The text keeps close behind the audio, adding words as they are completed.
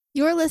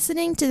You're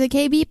listening to the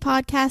KB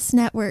Podcast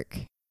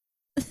Network.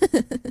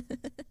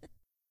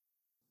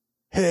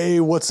 Hey,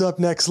 what's up,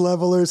 Next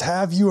Levelers?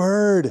 Have you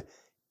heard?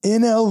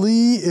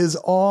 NLE is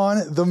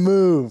on the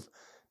move.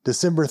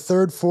 December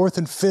 3rd, 4th,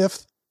 and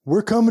 5th,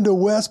 we're coming to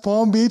West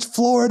Palm Beach,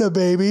 Florida,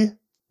 baby.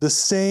 The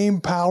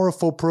same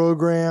powerful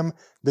program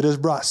that has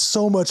brought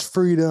so much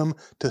freedom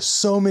to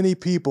so many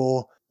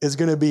people is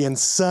going to be in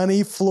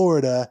sunny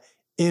Florida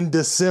in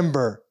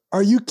December.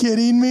 Are you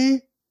kidding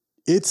me?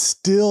 It's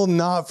still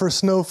not for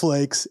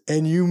snowflakes,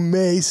 and you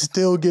may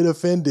still get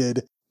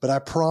offended, but I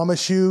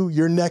promise you,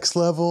 your next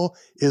level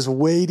is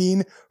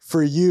waiting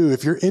for you.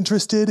 If you're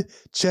interested,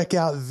 check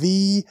out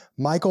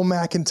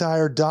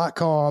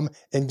themichaelmcintyre.com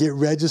and get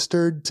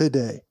registered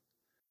today.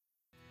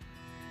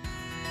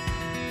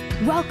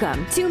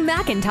 Welcome to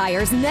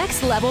McIntyre's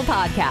Next Level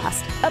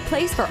Podcast, a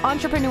place for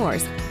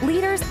entrepreneurs,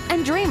 leaders,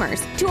 and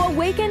dreamers to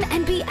awaken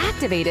and be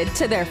activated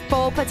to their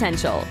full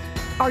potential.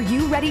 Are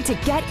you ready to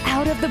get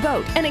out of the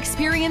boat and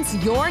experience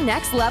your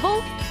next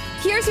level?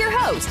 Here's your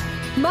host,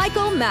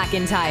 Michael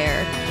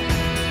McIntyre.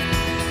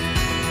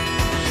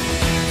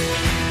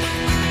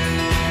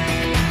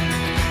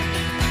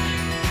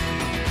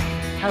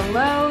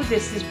 Hello,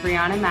 this is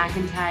Brianna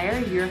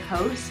McIntyre, your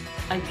host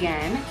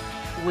again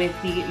with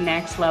the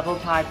Next Level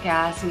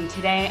Podcast. And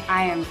today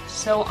I am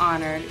so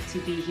honored to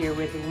be here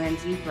with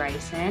Lindsay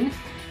Bryson.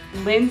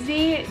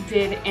 Lindsay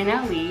did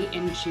NLE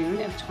in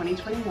June of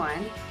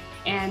 2021,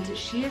 and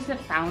she is the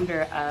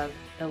founder of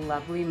The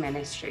Lovely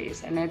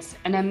Ministries. And it's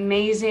an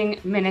amazing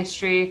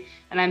ministry,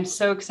 and I'm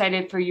so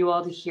excited for you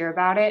all to hear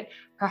about it.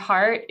 Her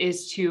heart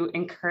is to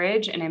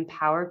encourage and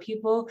empower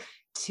people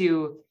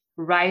to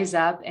rise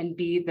up and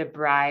be the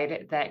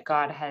bride that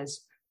God has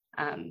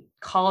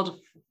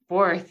called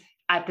forth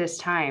at this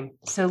time.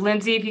 So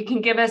Lindsay, if you can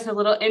give us a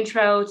little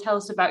intro, tell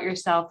us about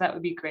yourself, that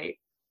would be great.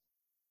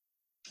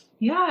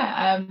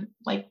 Yeah,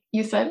 like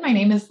you said, my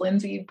name is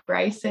Lindsay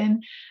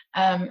Bryson.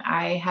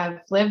 I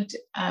have lived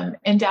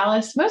in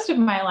Dallas most of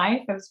my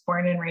life. I was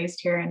born and raised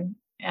here and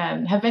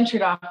have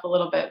ventured off a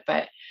little bit,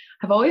 but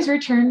I've always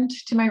returned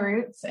to my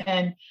roots,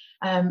 and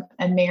I'm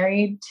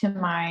married to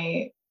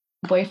my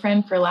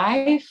boyfriend for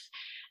life,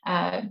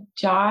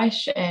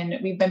 Josh, and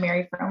we've been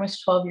married for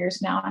almost 12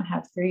 years now and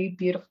have 3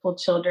 beautiful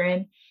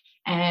children.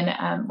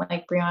 And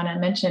like Brianna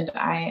mentioned,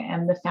 I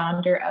am the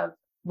founder of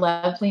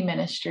Lovely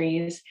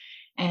Ministries.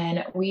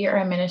 And we are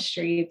a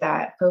ministry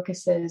that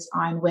focuses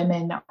on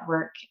women that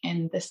work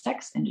in the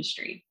sex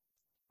industry.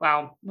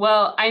 Wow.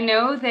 Well, I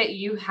know that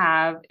you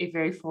have a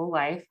very full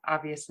life.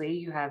 Obviously,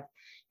 you're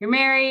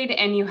married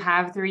and you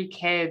have 3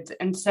 kids.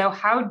 And so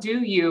how do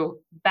you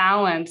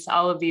balance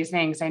all of these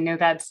things? I know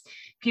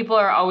people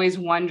are always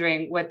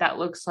wondering what that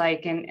looks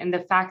like. And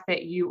the fact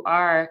that you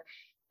are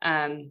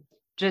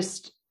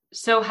just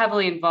so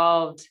heavily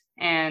involved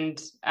and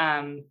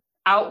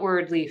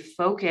outwardly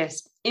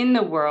focused in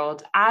the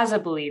world as a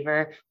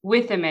believer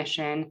with a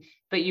mission,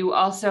 but you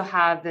also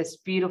have this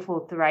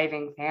beautiful,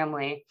 thriving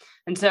family.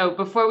 And so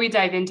before we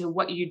dive into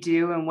what you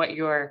do and what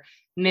your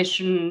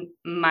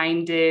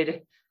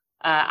mission-minded,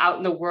 out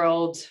in the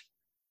world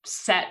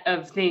set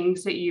of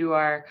things that you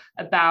are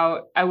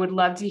about, I would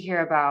love to hear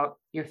about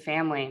your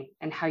family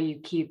and how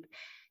you keep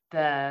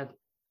the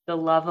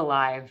love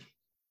alive.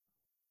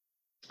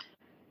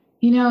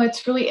 You know,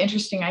 it's really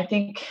interesting. I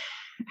think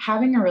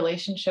having a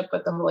relationship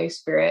with the Holy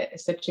Spirit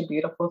is such a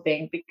beautiful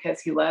thing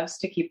because he loves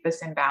to keep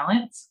us in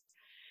balance.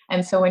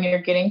 And so when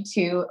you're getting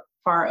too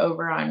far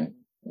over on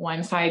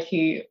one side,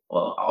 he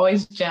will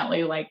always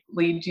gently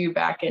lead you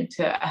back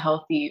into a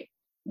healthy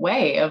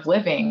way of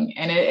living.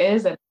 And it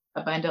is an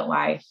abundant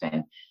life.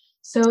 And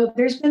so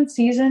there's been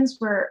seasons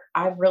where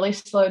I've really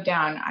slowed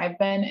down. I've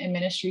been in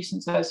ministry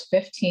since I was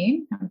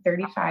 15. I'm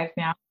 35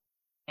 now.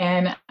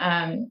 And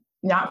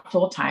not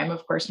full time,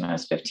 of course, when I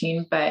was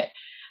 15, but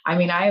I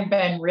mean, I have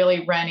been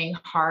really running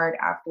hard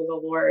after the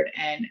Lord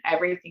and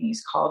everything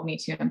he's called me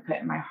to and put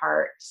in my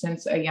heart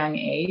since a young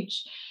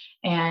age.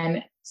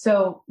 And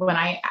so when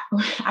I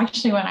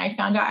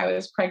found out I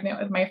was pregnant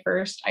with my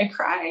first, I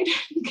cried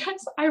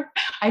because I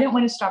didn't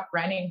want to stop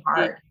running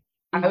hard.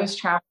 I was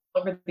traveling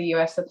over the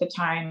US at the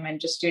time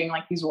and just doing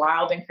these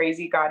wild and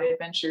crazy God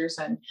adventures.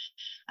 And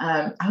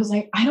I was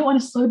like, I don't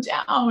want to slow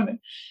down.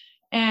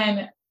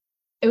 And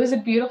it was a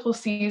beautiful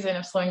season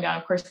of slowing down.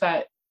 Of course,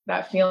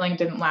 that feeling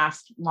didn't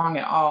last long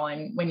at all.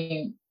 And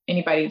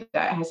anybody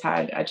that has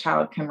had a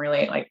child can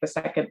relate, the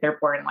second they're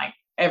born,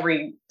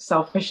 every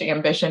selfish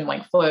ambition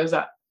flies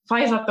out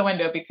the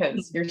window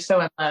because you're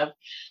so in love.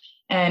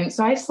 And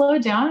so I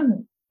slowed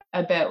down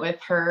a bit with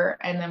her.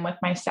 And then with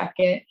my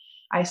second,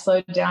 I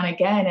slowed down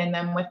again. And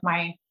then with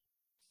my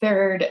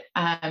third,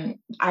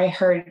 I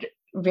heard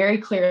very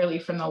clearly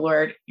from the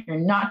Lord, you're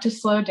not to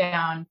slow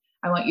down.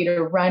 I want you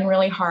to run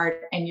really hard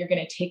and you're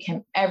going to take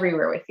him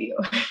everywhere with you.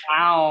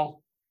 Wow.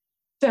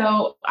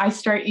 So I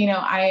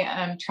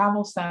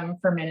travel some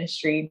for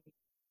ministry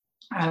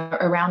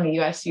around the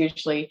US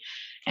usually.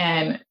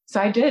 And so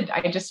I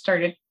just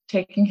started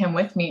taking him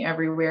with me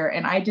everywhere.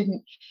 And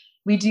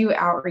we do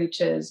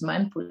outreaches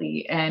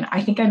monthly. And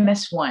I think I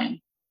missed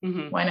one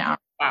outreach.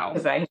 Wow.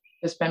 because I had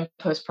just been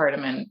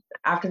postpartum. And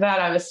after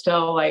that, I was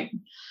still like,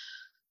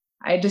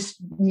 I just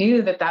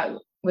knew that that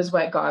was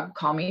what God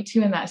called me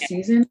to in that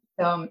season.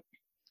 So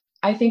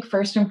I think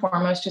first and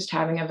foremost, just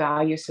having a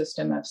value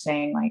system of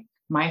saying like,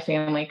 my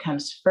family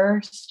comes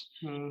first.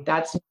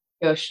 That's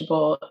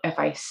negotiable. If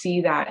I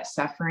see that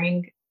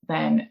suffering,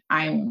 then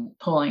I'm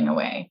pulling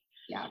away.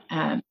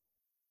 Yeah.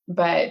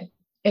 But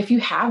if you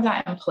have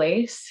that in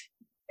place,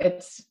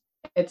 it's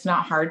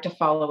not hard to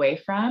fall away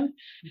from.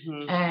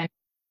 And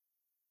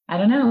I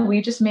don't know,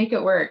 we just make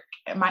it work.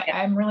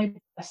 I'm really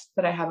blessed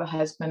that I have a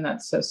husband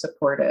that's so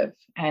supportive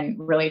and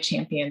really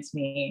champions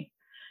me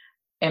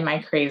in my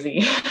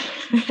crazy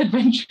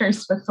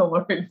adventures with the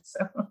Lord.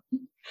 So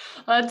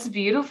that's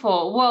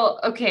beautiful. Well,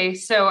 okay.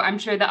 So I'm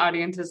sure the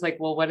audience is like,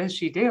 well, what does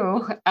she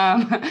do?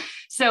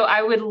 So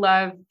I would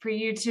love for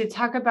you to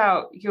talk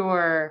about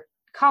your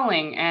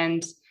calling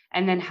and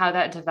then how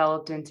that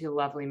developed into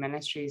Lovely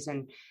Ministries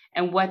and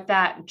what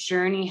that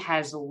journey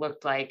has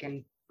looked like.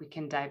 And we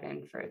can dive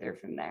in further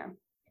from there.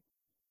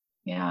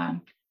 Yeah,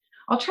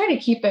 I'll try to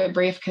keep it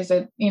brief because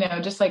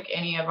just like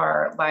any of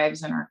our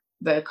lives and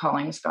the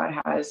callings God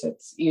has,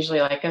 it's usually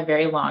like a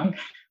very long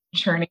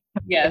journey.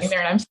 Yes.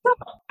 There. And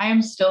I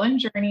am still in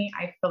journey.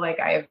 I feel like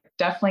I have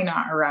definitely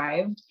not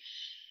arrived.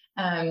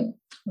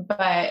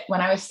 But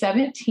when I was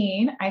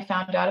 17, I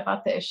found out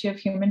about the issue of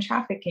human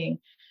trafficking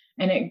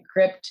and it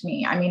gripped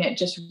me. I mean, it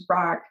just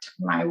rocked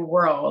my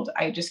world.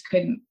 I just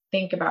couldn't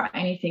think about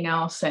anything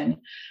else. And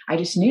I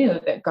just knew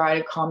that God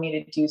had called me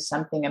to do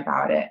something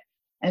about it.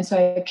 And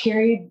so I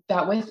carried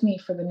that with me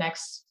for the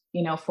next,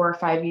 4 or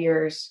 5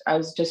 years. I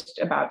was just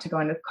about to go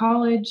into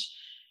college.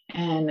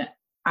 And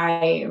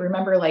I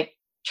remember like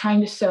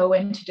trying to sow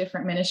into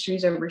different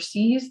ministries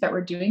overseas that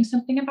were doing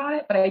something about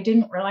it, but I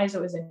didn't realize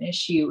it was an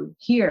issue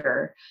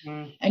here.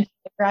 And I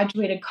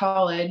graduated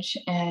college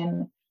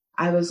and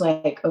I was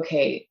like,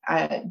 okay,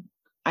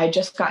 I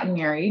just gotten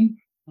married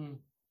and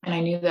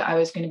I knew that I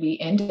was going to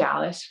be in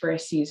Dallas for a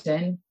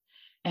season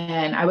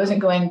and I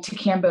wasn't going to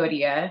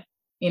Cambodia,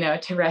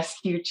 to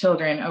rescue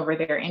children over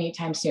there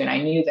anytime soon.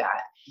 I knew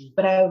that,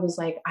 but I was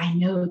like, I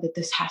know that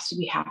this has to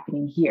be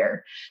happening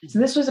here. So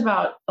this was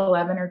about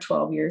 11 or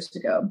 12 years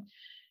ago.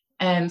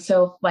 And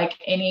so like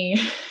any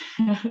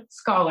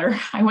scholar,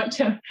 I went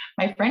to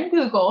my friend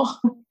Google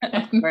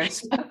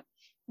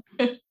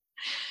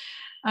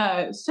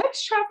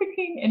sex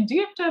trafficking in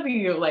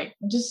DFW, like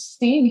just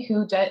seeing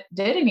who did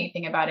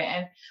anything about it.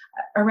 And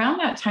around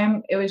that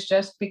time, it was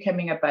just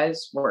becoming a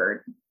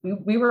buzzword.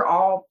 We were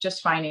all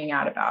just finding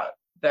out about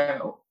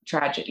the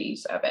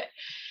tragedies of it.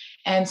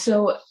 And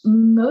so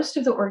most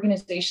of the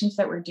organizations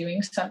that were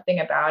doing something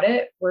about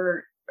it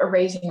were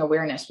raising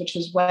awareness, which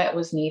was what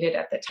was needed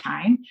at the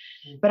time.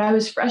 But I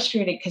was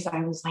frustrated because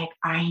I was like,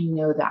 I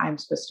know that I'm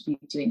supposed to be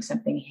doing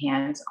something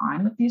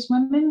hands-on with these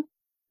women.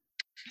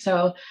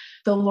 So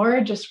the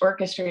Lord just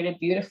orchestrated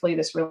beautifully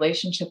this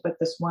relationship with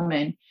this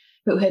woman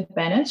who had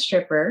been a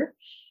stripper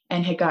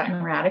and had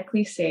gotten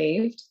radically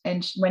saved.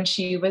 And when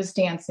she was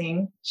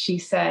dancing, she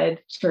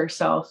said to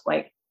herself,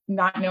 like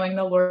not knowing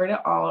the Lord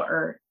at all,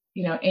 or,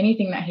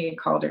 anything that he had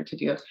called her to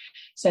do,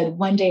 said,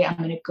 one day I'm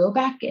going to go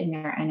back in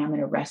there and I'm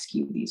going to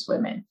rescue these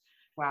women.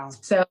 Wow.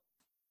 So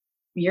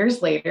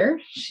years later,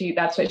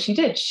 that's what she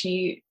did.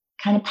 She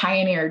kind of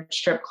pioneered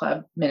strip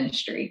club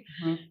ministry.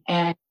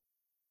 And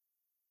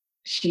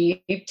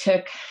she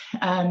took,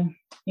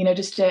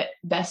 just a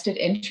vested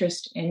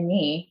interest in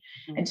me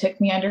and took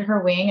me under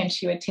her wing, and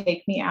she would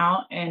take me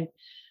out and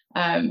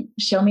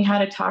show me how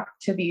to talk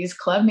to these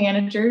club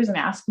managers and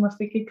ask them if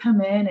we could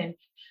come in. And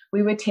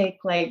we would take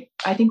I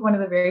think one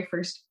of the very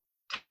first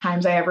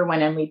times I ever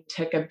went in, we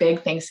took a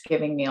big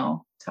Thanksgiving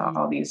meal to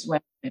all these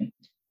women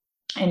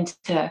and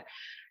to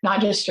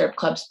not just strip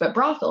clubs, but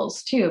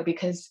brothels too,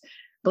 because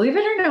believe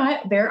it or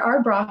not, there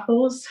are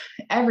brothels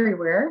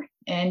everywhere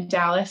in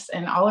Dallas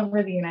and all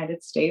over the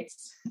United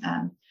States.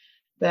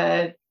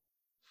 The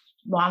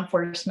law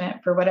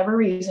enforcement, for whatever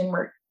reason,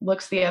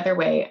 looks the other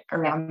way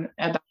around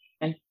about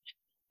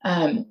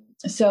it.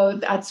 So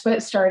that's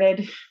what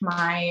started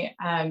my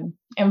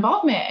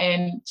involvement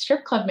in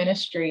strip club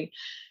ministry.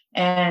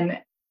 And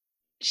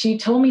she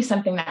told me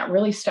something that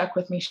really stuck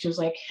with me. She was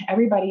like,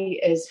 everybody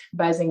is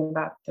buzzing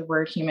about the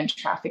word human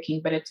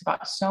trafficking, but it's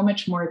about so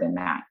much more than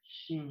that.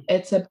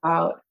 It's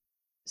about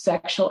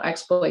sexual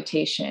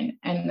exploitation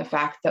and the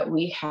fact that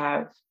we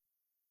have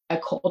a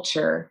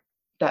culture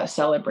that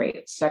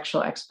celebrates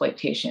sexual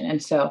exploitation.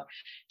 And so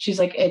she's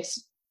like,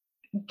 it's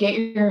get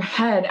your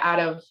head out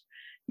of,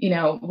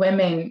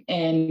 women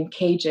in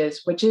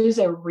cages, which is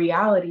a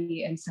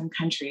reality in some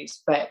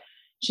countries, but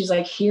she's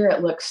like, here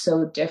it looks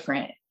so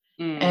different.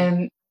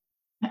 And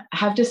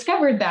have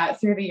discovered that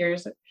through the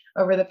years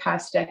over the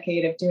past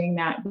decade of doing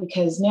that,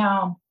 because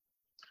now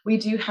we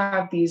do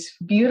have these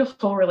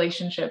beautiful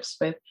relationships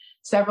with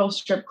several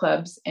strip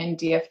clubs in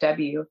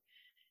DFW,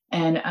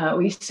 and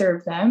we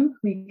serve them.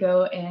 We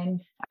go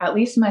in at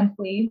least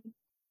monthly.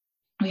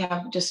 We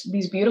have just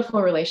these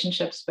beautiful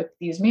relationships with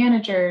these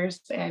managers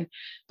and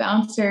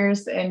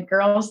bouncers and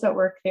girls that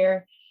work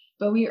there.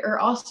 but we are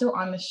also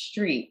on the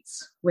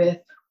streets with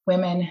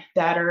women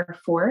that are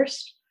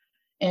forced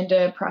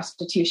into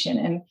prostitution.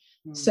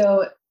 And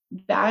so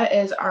that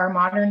is our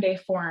modern day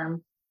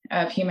form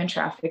of human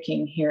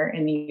trafficking here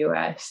in the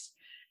US.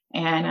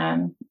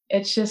 And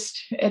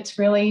it's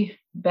really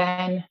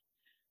been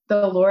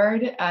the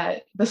Lord,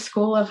 the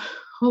school of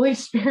Holy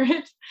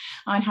Spirit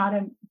on how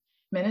to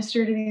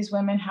minister to these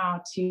women,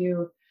 how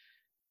to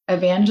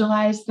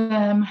evangelize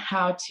them,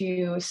 how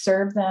to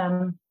serve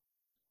them,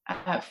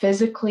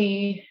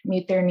 physically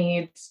meet their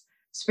needs,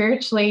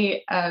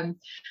 spiritually. A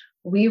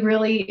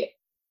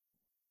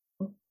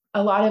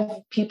lot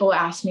of people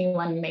ask me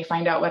when they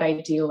find out what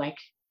I do, like,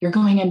 you're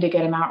going in to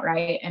get them out,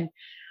 right? And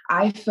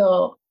I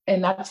feel,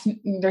 and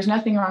there's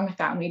nothing wrong with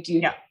that. And we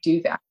do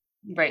that.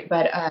 Right.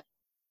 But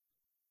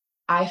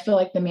I feel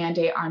like the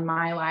mandate on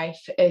my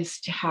life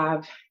is to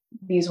have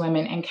these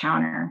women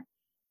encounter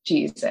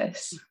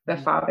Jesus, the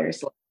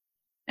Father's love.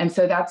 And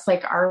so that's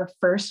like our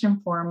first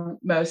and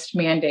foremost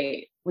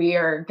mandate. We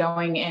are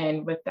going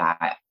in with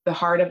that, the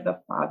heart of the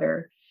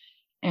Father.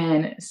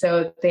 And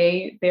so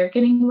they're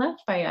getting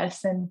loved by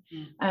us. And,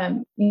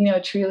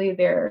 truly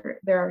they're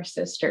our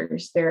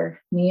sisters.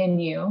 They're me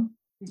and you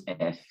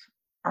if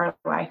our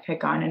life had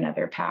gone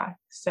another path.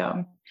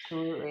 So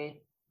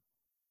absolutely.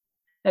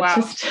 That's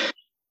just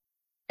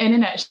in a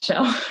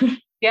nutshell.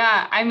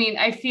 Yeah. I mean,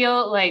 I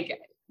feel like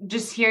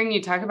just hearing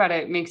you talk about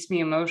it makes me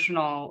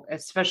emotional,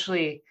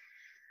 especially,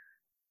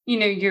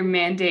 your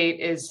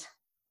mandate is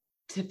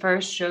to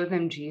first show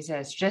them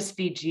Jesus, just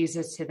be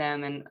Jesus to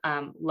them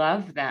and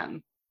love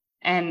them.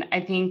 And I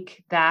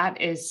think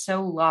that is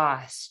so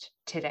lost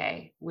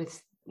today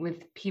with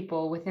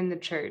people within the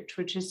church,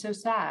 which is so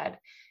sad.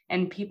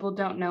 And people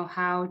don't know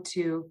how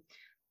to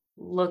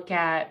look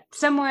at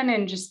someone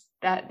and just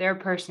that they're a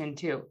person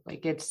too.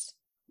 Like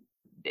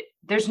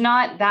there's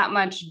not that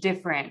much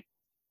different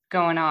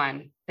going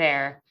on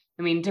there.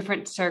 I mean,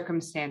 different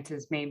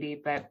circumstances maybe,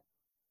 but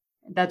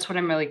that's what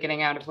I'm really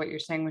getting out of what you're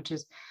saying, which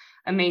is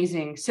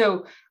amazing.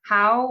 So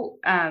how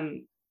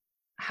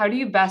do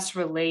you best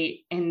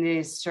relate in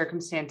these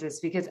circumstances?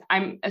 Because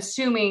I'm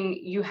assuming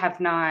you have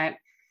not,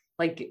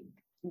 like,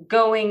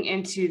 going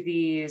into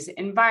these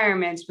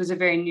environments was a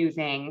very new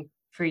thing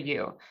for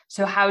you.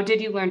 So how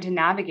did you learn to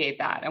navigate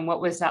that? And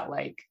what was that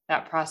like,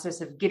 that process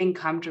of getting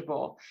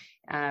comfortable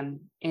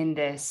in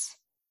this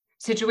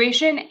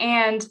situation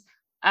and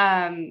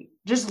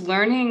just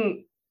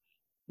learning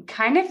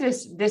kind of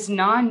this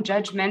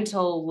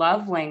non-judgmental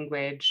love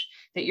language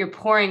that you're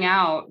pouring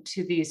out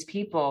to these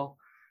people?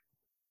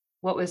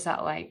 What was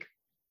that like?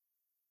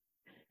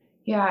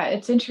 Yeah,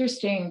 it's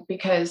interesting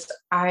because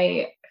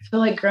I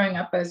feel like growing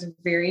up, I was a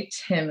very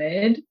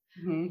timid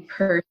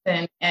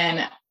person.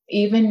 And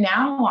even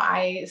now,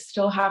 I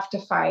still have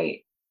to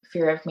fight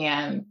fear of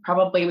man.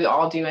 Probably we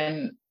all do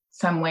in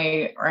some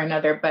way or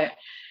another. But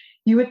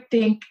you would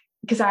think,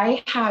 because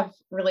I have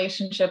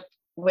relationship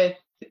with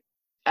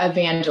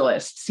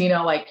evangelists,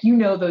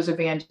 those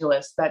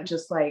evangelists that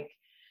just like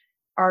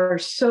are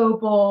so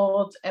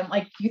bold. And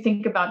like you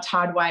think about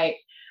Todd White,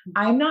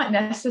 I'm not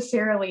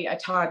necessarily a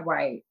Todd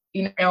White.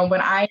 When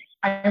I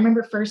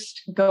remember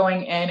first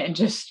going in and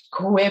just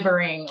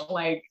quivering,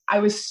 like I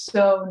was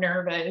so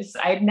nervous.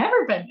 I'd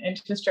never been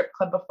into a strip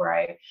club before.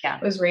 I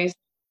was raised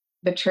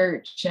in the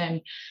church.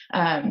 And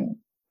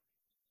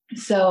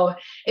so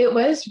it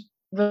was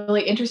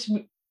really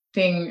interesting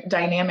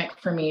dynamic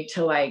for me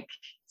to like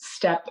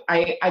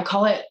I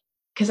call it,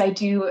 because I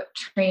do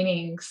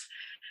trainings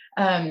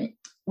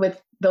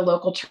with the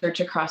local church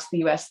across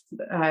the US.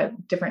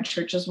 Different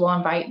churches will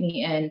invite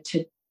me in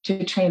to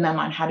train them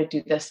on how to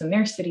do this in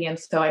their city. And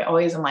so I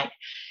always am like,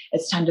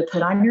 it's time to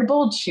put on your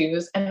bold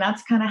shoes. And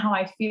that's kind of how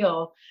I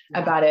feel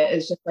about it,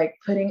 is just like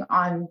putting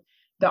on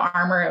the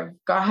armor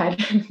of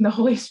God and the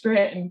Holy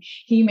Spirit, and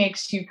He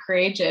makes you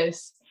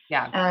courageous.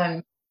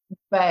 Yeah.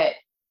 But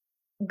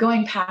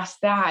going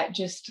past that,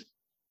 just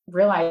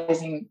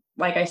realizing,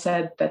 like I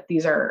said, that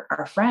these are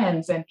our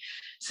friends. And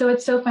so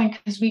it's so fun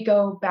because we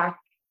go back,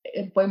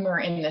 when we're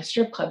in the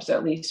strip clubs,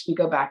 at least we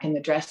go back in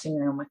the dressing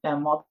room with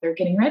them while they're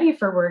getting ready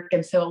for work.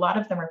 And so a lot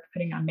of them are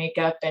putting on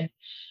makeup, and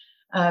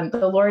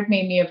the Lord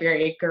made me a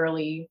very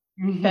girly,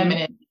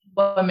 feminine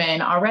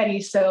woman already.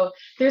 So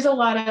there's a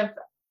lot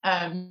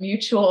of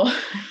mutual,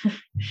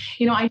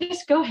 I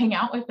just go hang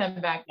out with them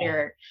back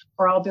there,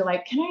 or I'll be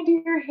like, can I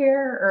do your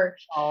hair?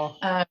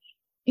 Or,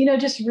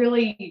 just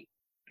really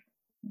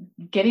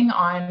getting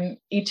on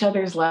each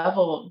other's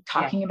level,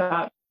 talking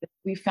about,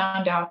 we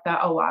found out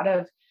that a lot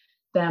of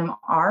them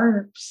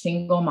are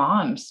single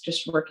moms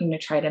just working to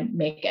try to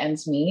make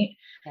ends meet.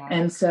 Yeah.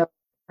 And so,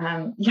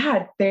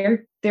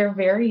 they're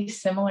very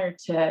similar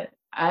to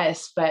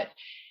us, but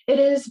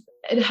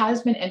it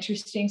has been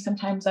interesting.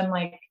 Sometimes I'm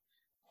like,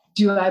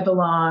 do I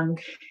belong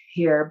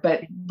here?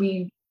 But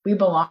we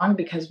belong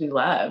because we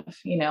love,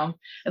 the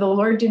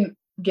Lord didn't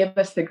give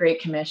us the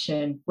Great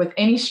Commission with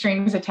any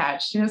strings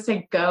attached. He didn't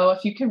say, go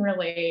if you can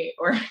relate,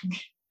 or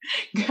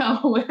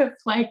go if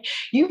like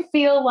you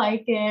feel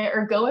like it,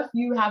 or go if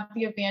you have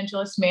the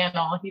evangelist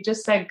mantle. He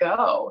just said,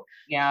 go.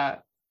 Yeah.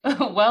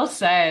 Well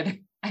said.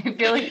 I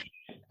feel like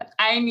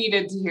I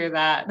needed to hear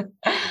that.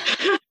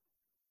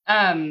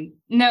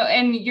 No,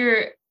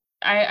 and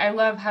I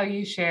love how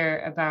you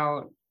share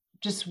about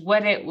just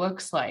what it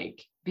looks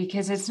like,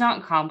 because it's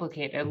not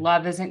complicated.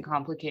 Love isn't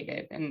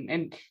complicated.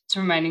 And it's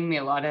reminding me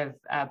a lot of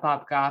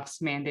Bob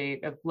Goff's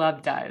mandate of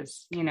love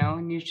does,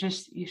 and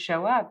you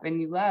show up and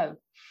you love.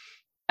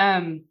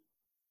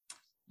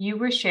 You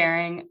were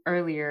sharing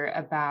earlier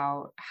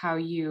about how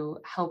you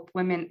help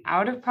women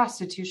out of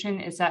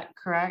prostitution. Is that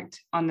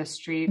correct? On the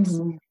streets?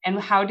 Mm-hmm. And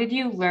how did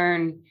you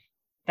learn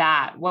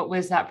that? What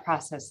was that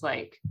process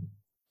like?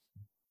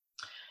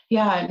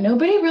 Yeah,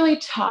 nobody really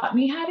taught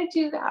me how to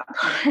do that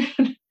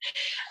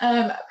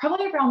part.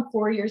 Probably around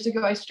 4 years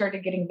ago, I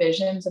started getting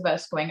visions of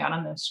us going out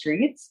on the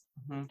streets.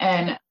 Mm-hmm.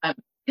 And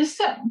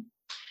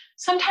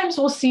sometimes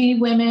we'll see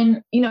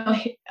women,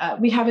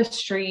 we have a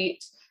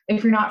street.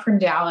 If you're not from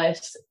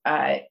Dallas,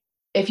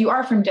 if you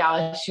are from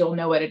Dallas, you'll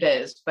know what it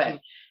is. But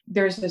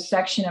there's this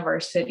section of our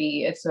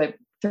city. It's a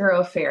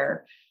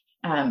thoroughfare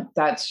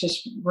that's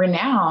just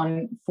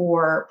renowned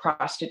for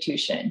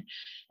prostitution.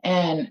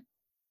 And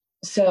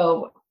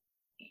so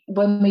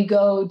when we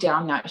go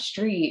down that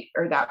street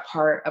or that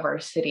part of our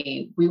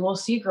city, we will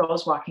see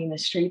girls walking the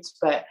streets,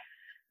 but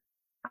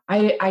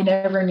I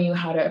never knew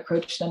how to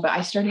approach them. But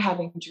I started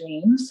having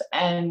dreams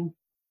and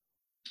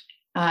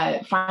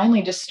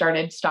finally just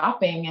started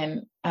stopping.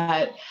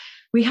 And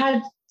we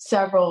had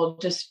several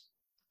just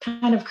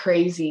kind of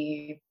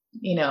crazy,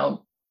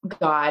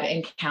 God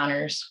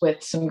encounters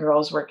with some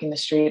girls working the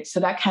streets. So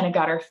that kind of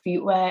got our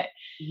feet wet.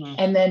 Mm-hmm.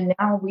 And then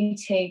now we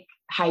take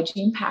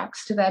hygiene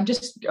packs to them.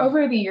 Just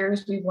over the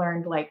years, we've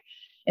learned, like,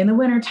 in the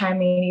wintertime,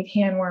 they need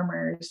hand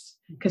warmers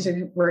because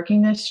they're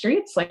working the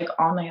streets like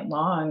all night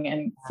long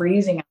and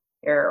freezing out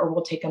there, or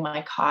we'll take them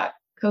like hot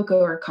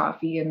cocoa or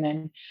coffee. And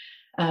then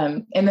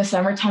in the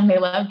summertime, they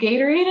love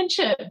Gatorade and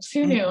chips.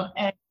 Who knew?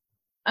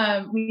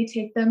 And we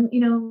take them,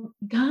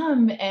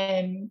 gum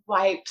and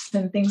wipes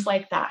and things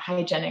like that,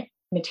 hygienic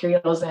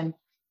materials. And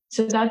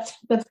so that's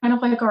kind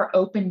of like our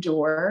open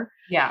door.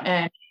 Yeah.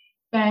 And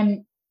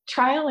then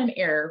trial and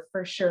error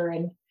for sure.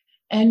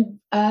 And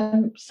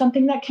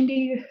something that can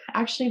be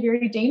actually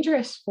very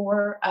dangerous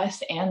for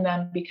us and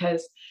them,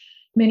 because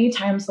many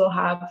times they'll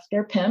have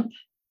their pimp,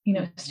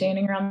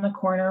 standing around the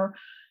corner,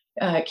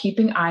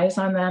 keeping eyes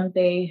on them.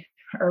 They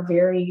are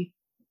very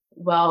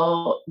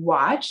well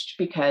watched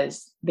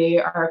because they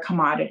are a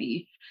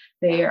commodity.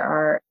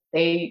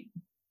 They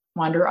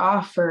wander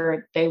off,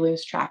 or they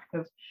lose track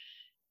of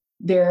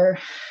their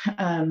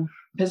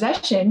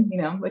possession,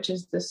 which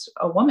is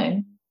a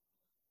woman.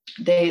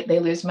 They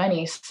lose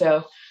money.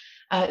 So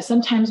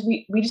sometimes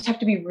we just have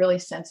to be really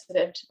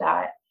sensitive to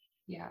that.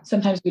 Yeah.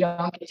 Sometimes we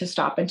don't get to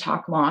stop and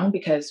talk long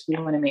because we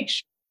want to make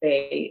sure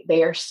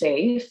they are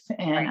safe,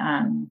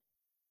 and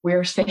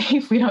we're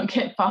safe. We don't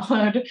get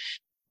followed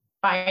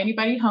by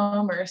anybody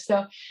home, or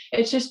so.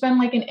 It's just been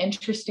like an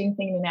interesting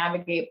thing to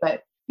navigate.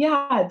 But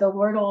yeah, the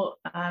Lord will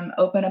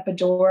open up a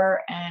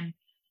door and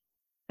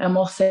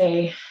we'll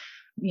say,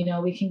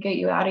 we can get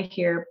you out of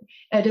here.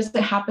 It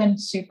doesn't happen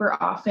super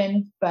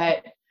often,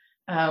 but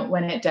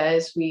when it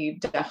does, we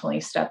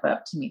definitely step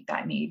up to meet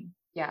that need.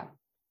 Yeah.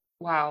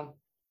 Wow.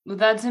 Well,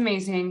 that's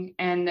amazing.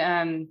 And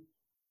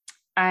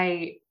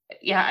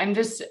I'm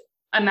just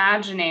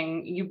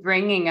imagining you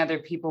bringing other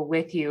people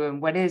with you.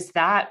 And what is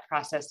that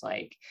process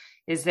like?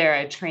 Is there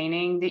a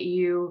training that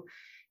you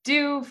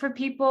do for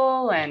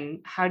people, and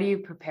how do you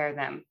prepare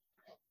them?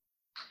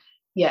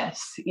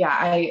 Yes.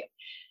 Yeah.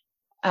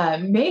 I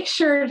make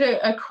sure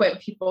to equip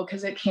people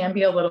because it can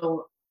be a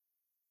little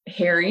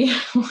hairy.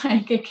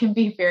 Like, it can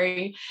be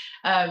very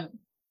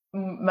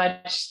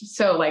much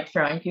so like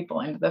throwing people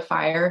into the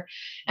fire.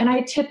 And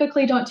I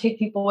typically don't take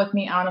people with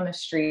me out on the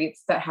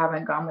streets that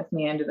haven't gone with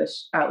me into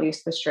at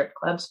least the strip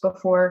clubs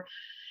before.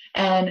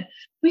 And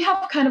we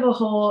have kind of a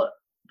whole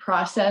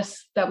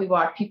process that we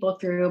walk people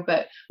through,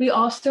 but we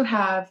also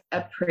have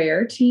a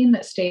prayer team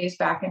that stays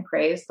back and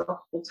prays the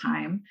whole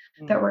time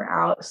that we're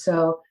out.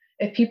 So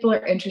if people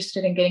are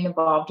interested in getting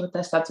involved with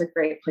us, that's a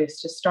great place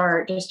to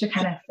start, just to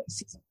kind of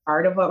see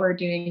part of what we're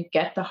doing,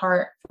 get the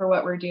heart for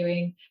what we're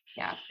doing.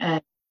 Yeah.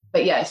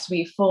 But yes,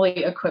 we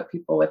fully equip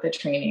people with the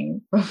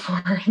training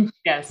before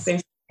they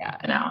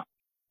start out.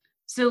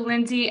 So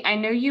Lindsay, I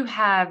know you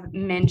have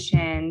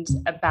mentioned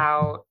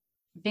about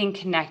being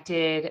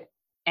connected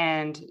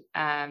and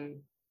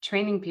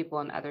training people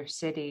in other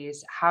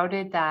cities. How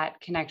did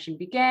that connection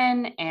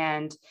begin?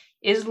 And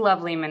is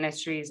Lovely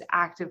Ministries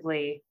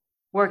actively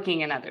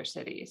working in other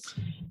cities?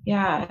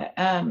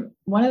 Yeah.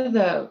 One of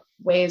the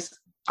ways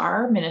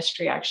our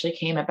ministry actually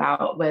came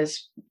about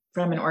was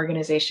from an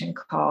organization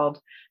called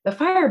the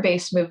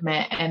Fire-Based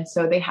Movement. And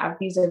so they have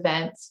these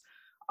events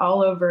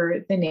all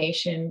over the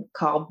nation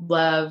called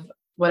Love,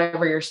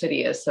 whatever your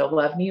city is. So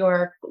Love New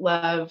York,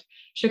 Love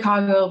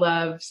Chicago,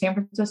 Love San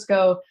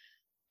Francisco,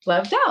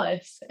 Love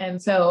Dallas.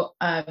 And so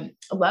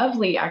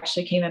Lovely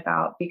actually came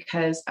about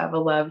because of a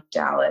Love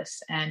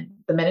Dallas, and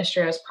the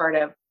ministry I was part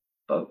of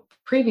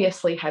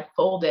previously had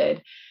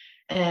folded.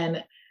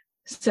 And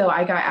so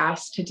I got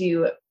asked to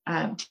do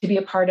to be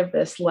a part of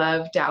this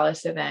Love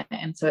Dallas event.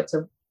 And so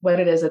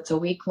it's a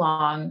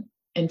week-long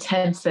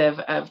intensive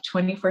of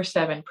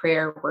 24/7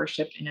 prayer,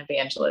 worship, and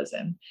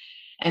evangelism.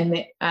 And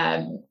the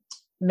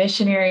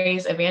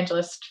missionaries,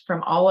 evangelists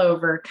from all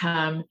over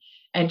come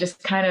and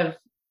just kind of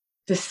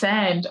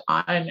descend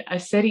on a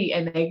city,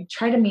 and they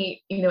try to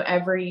meet,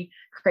 every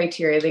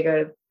criteria. They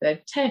go to the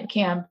tent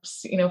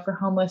camps, for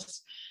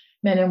homeless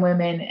men and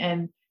women,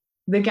 and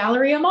the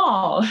Galleria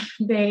Mall.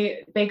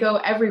 They go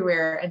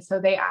everywhere. And so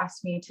they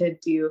asked me to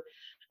do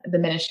the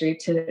ministry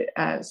to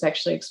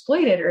sexually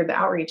exploited, or the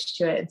outreach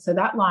to it. And so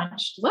that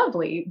launched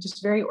lovely,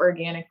 just very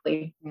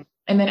organically.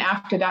 And then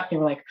after that, they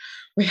were like,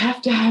 we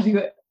have to have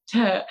you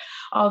to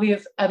all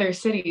these other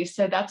cities.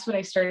 So that's what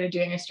I started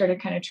doing. I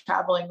started kind of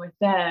traveling with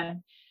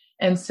them.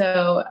 And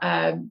so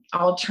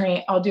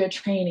I'll do a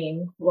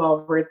training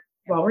while we're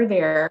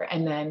there.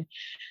 And then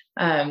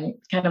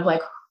kind of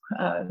like,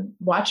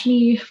 watch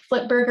me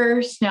flip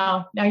burgers.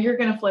 Now you're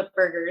going to flip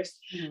burgers.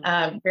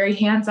 Very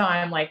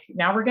hands-on, like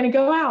now we're going to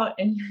go out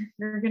and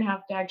you're going to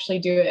have to actually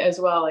do it as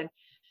well. And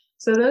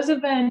so those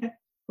have been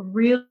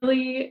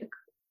really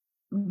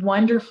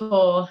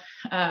wonderful,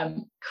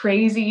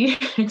 crazy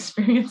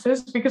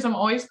experiences, because I'm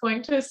always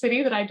going to a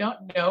city that I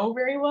don't know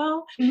very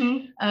well.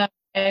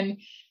 And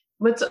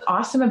what's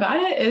awesome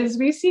about it is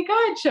we see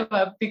God show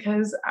up,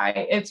 because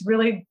it's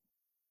really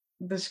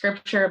the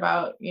scripture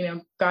about,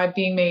 God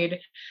being made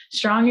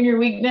strong in your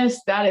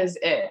weakness. That is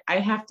it. I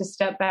have to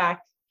step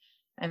back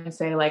and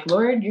say, like,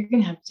 Lord, you're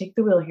going to have to take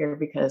the wheel here,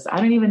 because I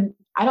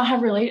don't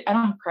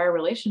have prior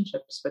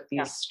relationships with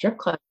these strip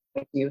clubs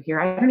like you here.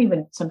 I don't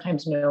even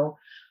sometimes know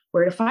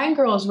where to find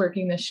girls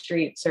working the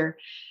streets, or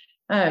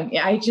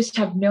I just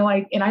have no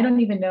idea. And I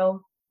don't even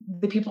know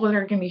the people that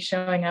are going to be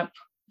showing up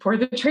for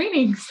the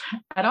trainings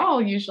at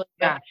all usually.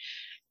 Yeah.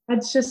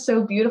 It's just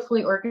so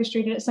beautifully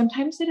orchestrated.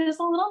 Sometimes it is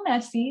a little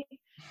messy,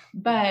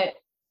 but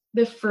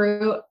the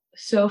fruit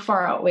so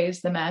far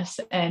outweighs the mess.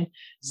 And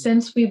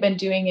since we've been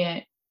doing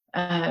it,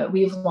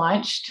 we've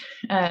launched,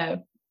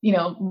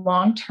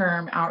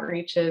 long-term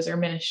outreaches or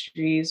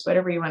ministries,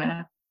 whatever you want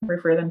to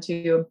refer them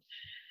to,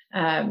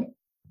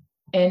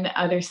 in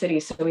other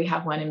cities. So we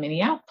have one in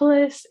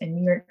Minneapolis, in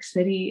New York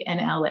City,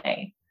 and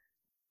LA.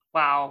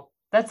 Wow.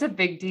 That's a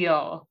big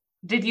deal.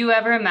 Did you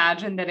ever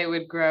imagine that it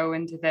would grow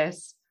into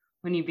this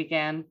when you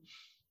began?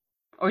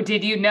 Or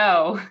did you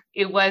know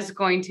it was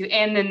going to,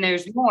 and then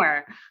there's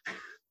more?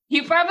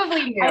 You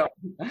probably knew.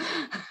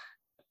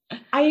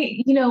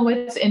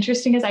 What's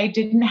interesting is I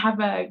didn't have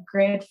a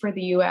grid for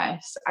the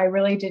US. I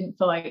really didn't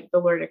feel like the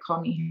Lord had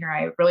called me here.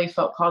 I really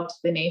felt called to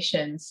the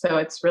nations. So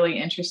it's really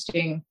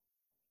interesting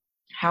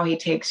how he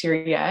takes your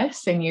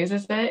yes and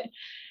uses it.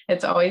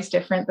 It's always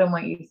different than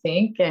what you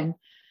think. And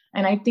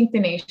I think the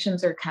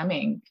nations are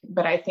coming,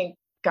 but I think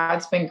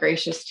God's been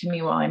gracious to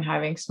me while I'm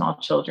having small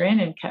children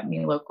and kept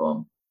me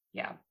local.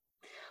 Yeah.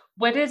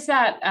 What is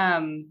that?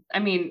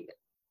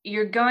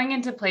 You're going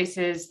into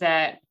places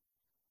that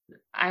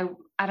I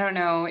don't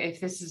know if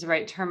this is the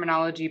right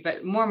terminology,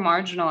 but more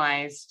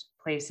marginalized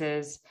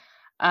places.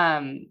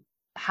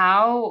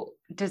 How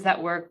does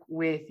that work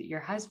with your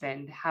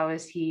husband? How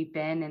has he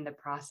been in the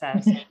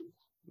process?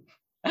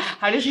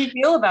 How does he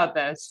feel about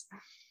this?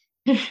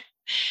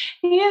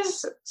 He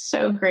is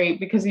so great,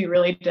 because he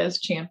really does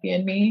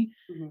champion me.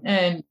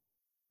 And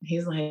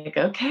he's like,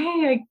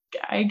 okay,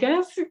 I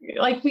guess,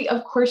 like, we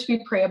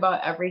pray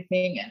about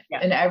everything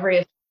and I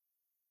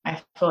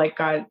feel like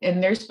God,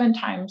 and there's been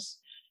times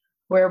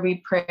where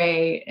we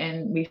pray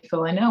and we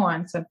feel a no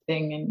on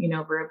something, and,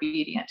 we're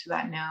obedient to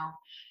that no,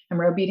 and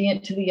we're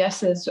obedient to the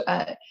yeses.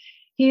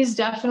 He's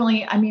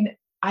definitely,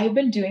 I've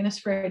been doing this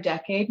for a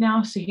decade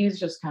now. So he's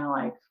just kind of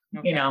like,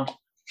 okay,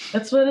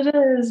 that's what it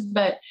is.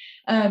 But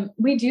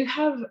we do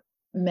have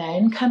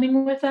men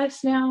coming with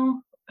us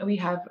now. We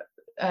have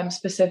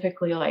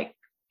specifically like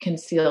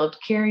concealed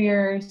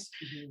carriers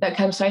that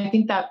come. So I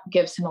think that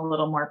gives him a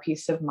little more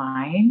peace of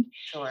mind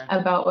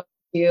about what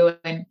we do.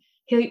 And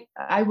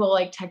I will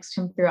like text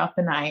him throughout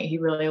the night. He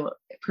really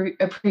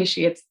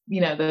appreciates,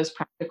 those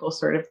practical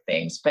sort of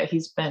things, but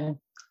he's been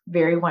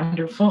very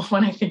wonderful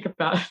when I think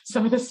about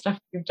some of the stuff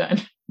we've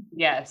done.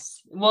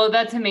 Yes. Well,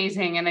 that's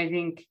amazing. And I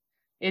think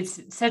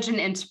it's such an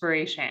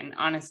inspiration,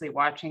 honestly,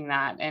 watching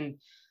that. And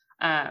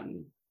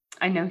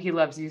I know he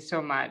loves you so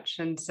much.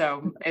 And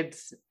so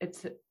it's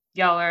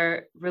y'all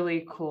are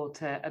really cool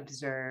to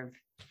observe.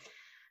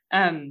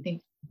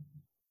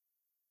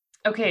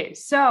 Okay.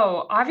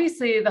 So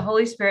obviously the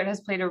Holy Spirit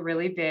has played a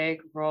really big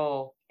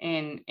role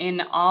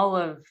in all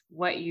of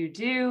what you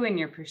do and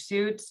your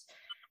pursuits.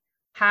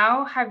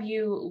 How have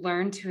you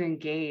learned to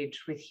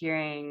engage with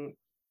hearing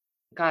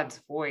God's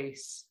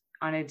voice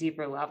on a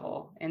deeper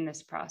level in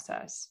this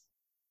process?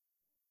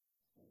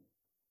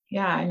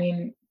 Yeah,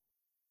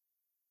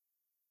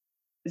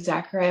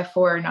 Zechariah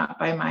 4, not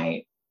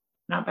by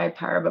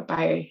power, but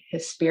by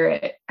his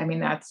Spirit.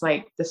 That's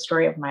like the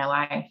story of my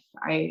life.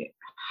 I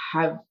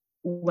have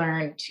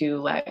learned to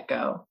let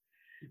go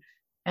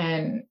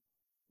and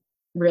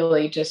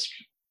really just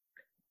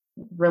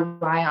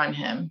rely on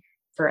him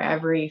for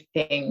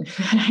everything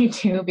that I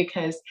do,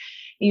 because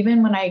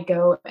even when I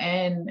go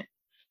in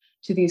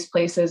to these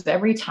places,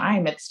 every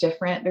time it's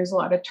different. There's a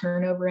lot of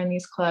turnover in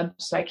these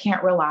clubs. So I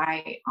can't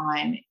rely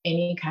on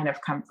any kind of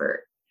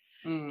comfort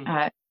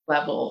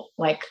level.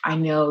 Like, I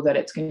know that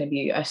it's going to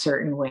be a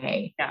certain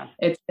way. Yeah.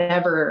 It's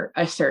never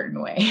a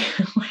certain way.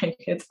 Like,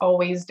 it's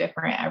always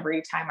different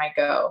every time I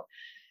go.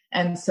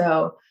 And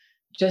so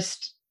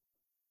just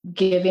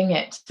giving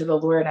it to the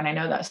Lord. And I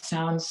know that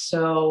sounds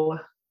so,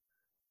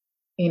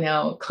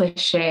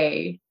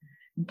 cliche,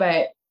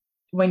 but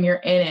when you're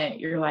in it,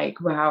 you're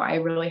like, wow, I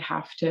really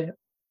have to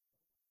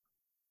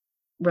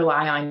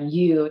rely on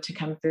you to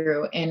come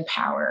through in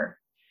power.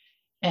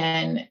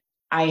 And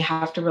I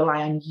have to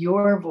rely on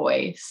your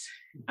voice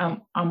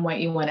on what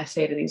you want to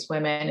say to these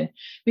women,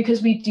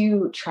 because we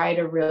do try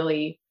to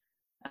really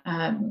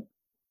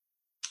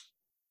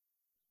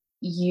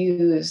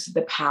use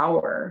the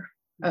power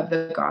of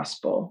the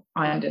gospel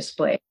on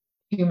display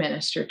to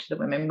minister to the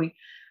women.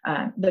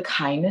 The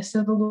kindness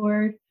of the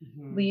Lord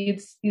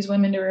leads these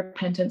women to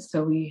repentance.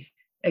 So we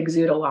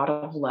exude a lot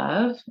of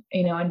love,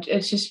 and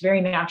it's just very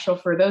natural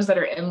for those that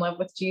are in love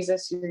with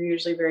Jesus. You're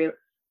usually very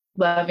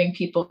loving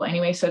people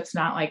anyway. So it's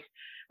not like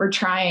we're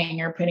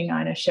trying or putting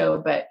on a show,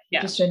 but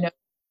just a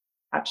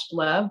attached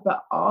love,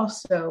 but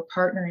also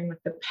partnering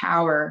with the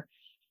power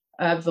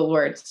of the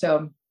Lord.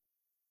 So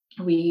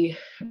we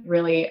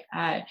really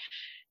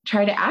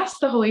try to ask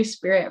the Holy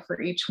Spirit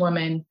for each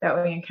woman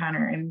that we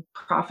encounter and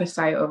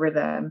prophesy over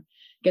them,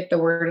 get the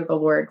word of the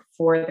Lord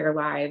for their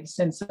lives.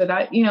 And so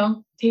that,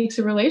 takes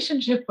a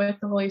relationship with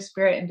the Holy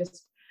Spirit and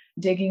just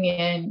digging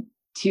in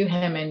to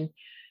him and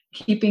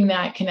keeping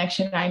that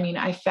connection. I mean,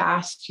 I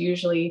fast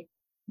usually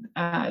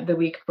the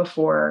week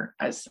before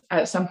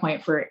at some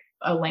point for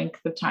a length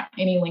of time,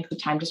 any length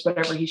of time, just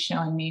whatever he's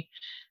showing me,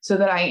 so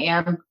that I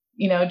am,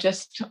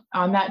 just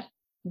on that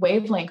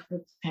wavelength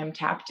with him,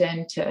 tapped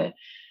into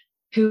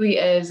who he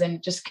is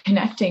and just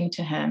connecting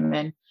to him.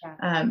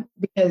 And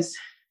because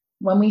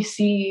when we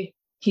see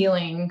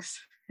healings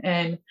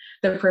and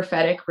the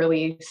prophetic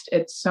released,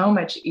 it's so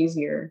much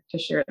easier to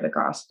share the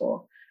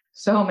gospel,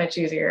 so much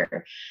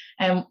easier.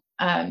 And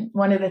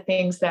one of the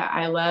things that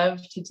I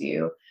love to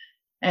do,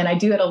 and I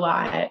do it a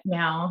lot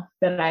now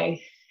that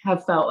I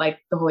have felt like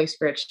the Holy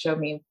Spirit showed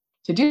me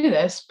to do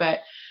this, but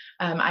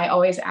I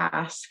always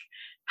ask,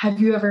 have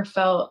you ever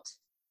felt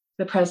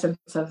the presence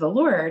of the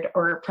Lord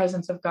or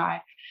presence of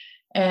God?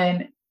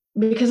 And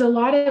because a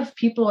lot of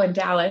people in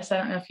Dallas, I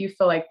don't know if you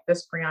feel like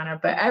this,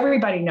 Brianna, but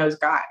everybody knows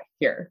God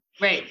here.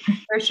 Right.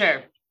 For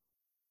sure.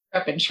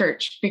 Up in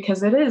church,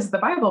 because it is the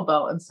Bible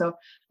Belt. And so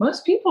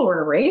most people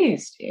were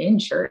raised in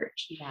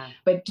church,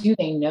 but do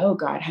they know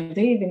God? Have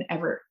they even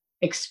ever,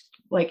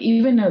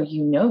 even though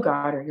you know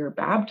God or you're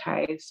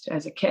baptized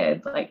as a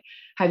kid, like,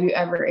 have you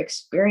ever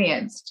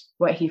experienced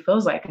what he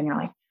feels like? And you're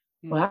like,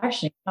 well,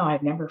 actually, no,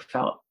 I've never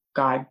felt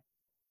God's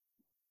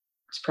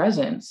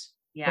presence.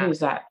 Yeah. What is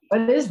that?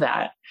 What is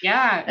that?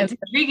 Yeah. It's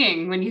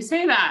intriguing when you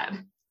say that.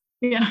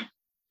 Yeah.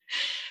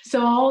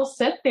 So I'll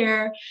sit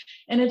there,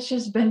 and it's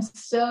just been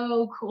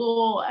so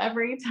cool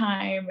every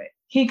time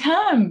he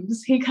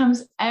comes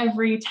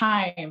every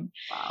time.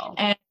 Wow.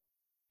 And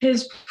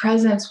his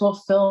presence will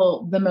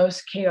fill the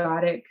most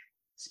chaotic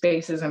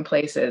spaces and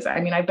places.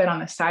 I mean, I've been on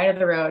the side of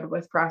the road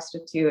with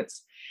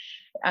prostitutes.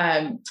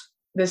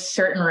 This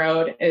certain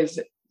road is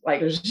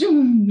like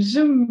zoom,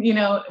 zoom,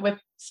 with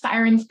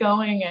sirens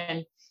going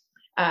and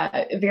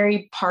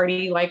very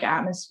party-like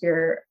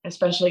atmosphere,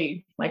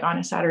 especially like on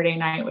a Saturday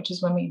night, which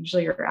is when we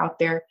usually are out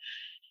there.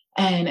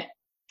 And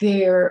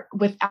there,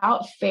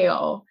 without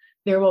fail,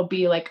 there will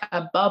be like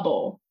a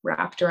bubble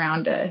wrapped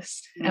around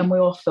us, and we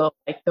will feel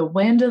like the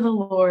wind of the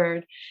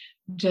Lord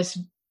just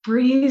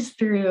breeze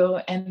through,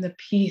 and the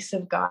peace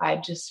of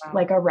God just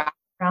like a wrapped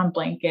around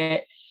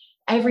blanket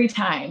every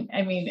time.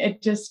 I mean,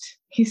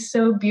 he's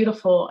so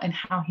beautiful in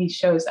how he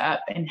shows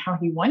up and how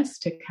he wants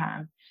to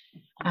come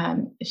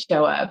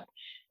show up.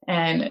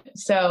 And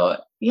so,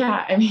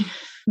 I mean,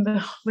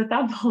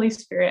 without the Holy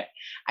Spirit,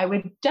 I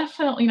would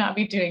definitely not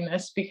be doing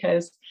this,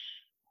 because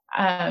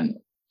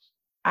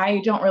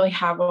I don't really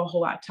have a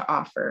whole lot to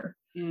offer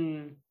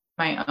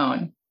my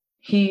own.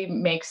 He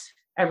makes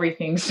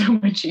everything so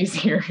much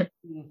easier.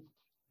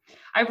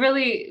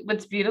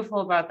 What's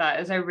beautiful about that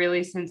is I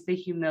really sense the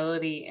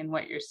humility in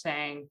what you're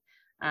saying.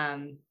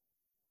 And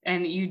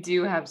you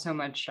do have so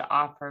much to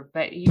offer,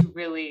 but you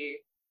really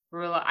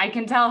I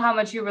can tell how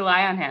much you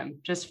rely on him,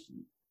 just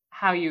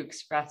how you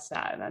express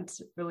that.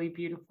 That's really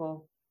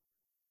beautiful.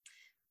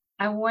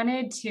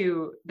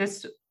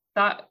 This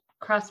thought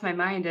crossed my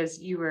mind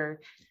as you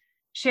were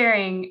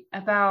sharing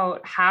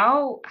about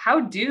how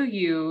do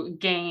you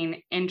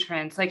gain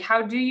entrance? Like,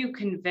 how do you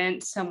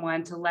convince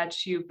someone to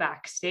let you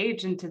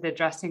backstage into the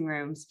dressing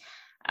rooms?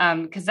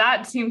 Because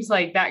that seems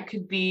like that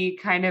could be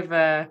kind of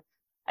a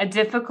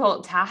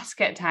difficult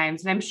task at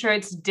times. And I'm sure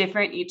it's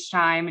different each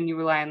time and you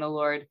rely on the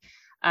Lord.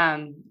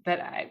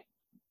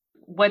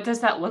 What does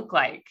that look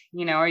like?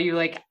 Are you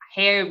like,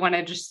 hey, I want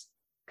to just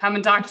come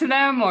and talk to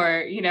them,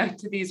 or,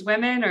 to these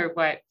women, or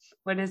what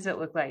does it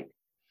look like?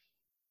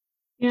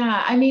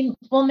 Yeah. I mean,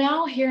 well,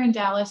 now here in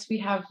Dallas, we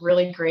have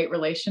really great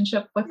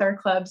relationship with our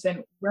clubs,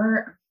 and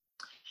we're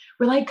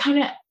like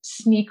kind of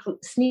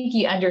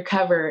sneaky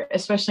undercover,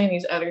 especially in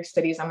these other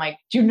cities. I'm like,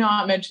 do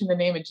not mention the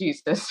name of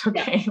Jesus.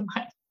 Okay.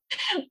 Yeah.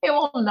 They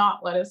will not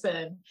let us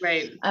in.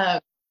 Right.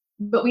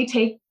 But we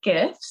take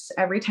gifts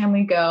every time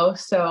we go.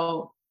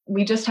 So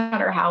we just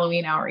had our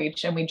Halloween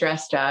outreach and we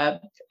dressed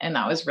up, and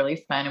that was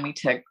really fun. And we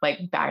took like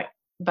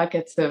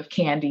buckets of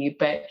candy,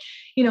 but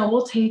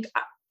we'll take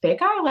fake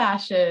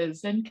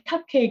eyelashes and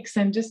cupcakes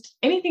and just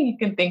anything you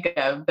can think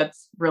of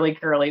that's really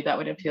girly that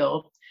would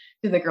appeal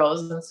to the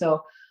girls. And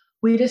so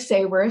we just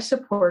say we're a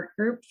support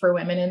group for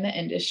women in the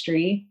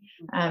industry.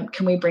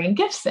 Can we bring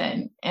gifts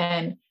in?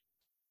 And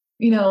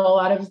a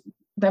lot of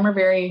them are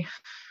very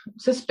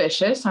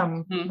suspicious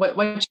on what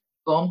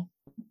goal.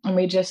 And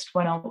we just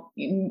want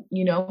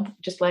to,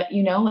 just let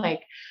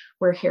like,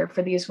 we're here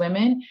for these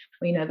women.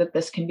 We know that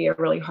this can be a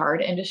really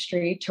hard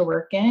industry to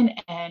work in,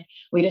 and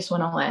we just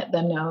want to let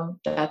them know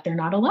that they're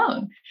not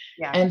alone.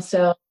 Yeah. And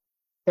so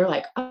they're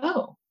like,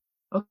 oh,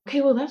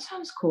 okay, well, that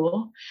sounds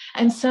cool.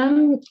 And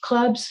some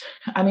clubs,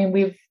 I mean,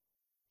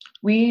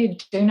 we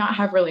do not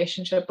have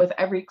relationship with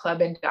every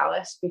club in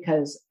Dallas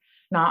because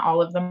not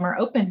all of them are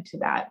open to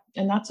that.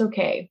 And that's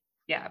okay.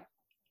 Yeah.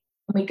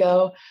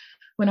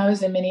 When I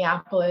was in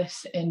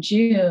Minneapolis in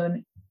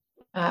June,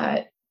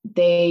 I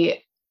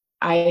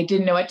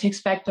didn't know what to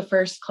expect. The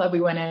first club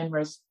we went in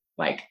was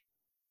like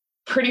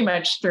pretty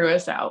much threw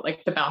us out.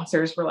 Like the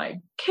bouncers were like,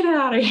 get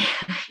out of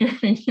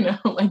here.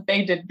 Like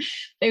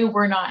they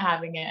were not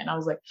having it. And I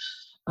was like,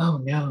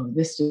 oh no,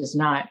 this does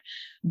not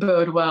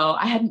bode well.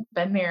 I hadn't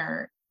been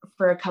there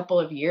for a couple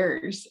of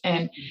years.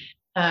 And,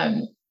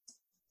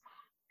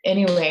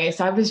 anyway,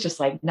 so I was just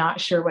like, not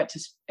sure what to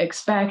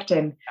expect.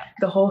 And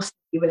the whole city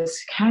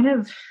was kind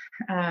of,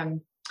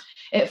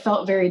 it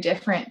felt very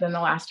different than the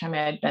last time I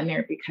had been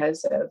there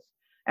because of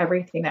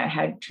everything that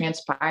had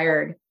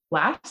transpired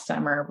last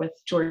summer with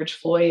George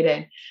Floyd.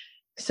 And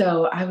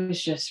so I was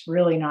just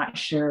really not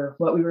sure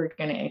what we were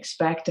going to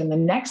expect. And the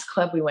next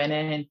club we went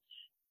in,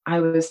 I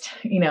was,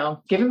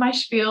 giving my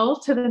spiel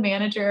to the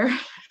manager,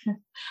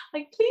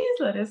 like, please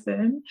let us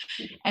in.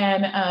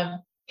 And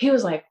he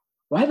was like,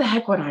 why the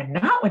heck would I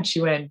not want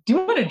you in? Do you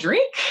want a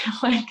drink?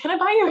 Like, can I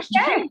buy you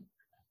a drink?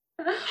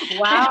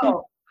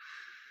 Wow.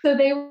 So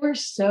they were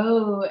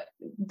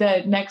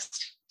the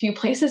next few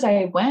places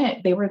I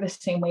went, they were the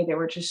same way. They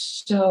were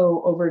just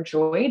so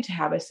overjoyed to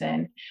have us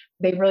in.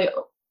 They really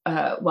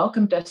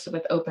welcomed us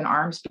with open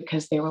arms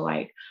because they were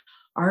like,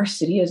 our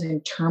city is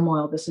in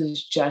turmoil. This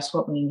is just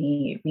what we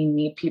need. We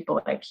need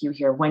people like you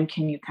here. When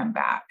can you come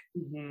back?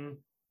 Mm-hmm.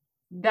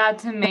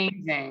 That's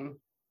amazing.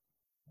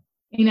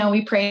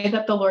 We pray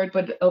that the Lord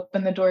would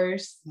open the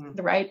doors,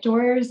 the right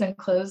doors, and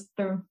close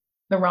the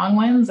wrong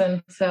ones.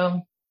 And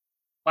so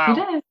wow, he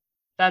did.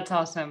 That's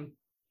awesome.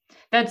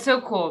 That's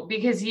so cool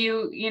because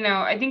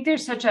I think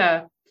there's such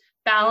a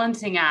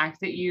balancing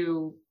act that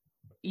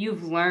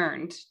you've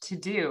learned to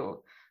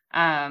do.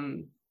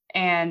 And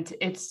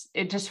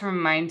it just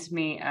reminds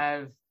me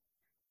of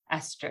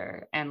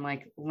Esther and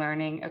like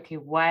learning, okay,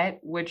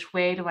 which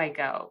way do I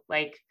go?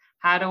 Like,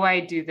 how do I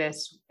do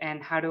this?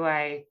 And how do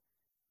I,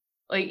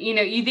 like,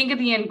 you think of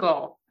the end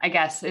goal, I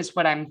guess, is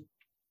what I'm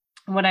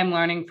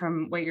learning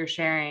from what you're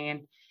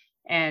sharing.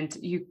 And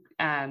you,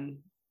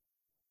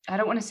 I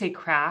don't want to say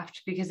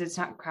craft because it's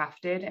not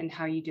crafted and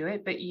how you do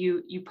it, but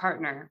you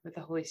partner with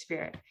the Holy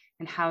Spirit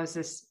and how is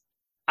this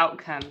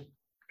outcome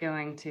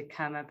going to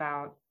come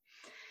about?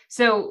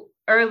 So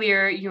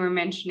earlier you were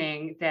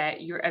mentioning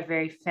that you're a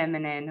very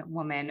feminine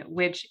woman,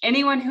 which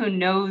anyone who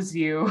knows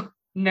you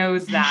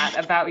knows that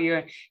about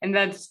you.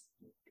 And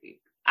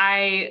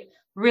I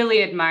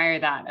really admire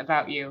that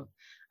about you.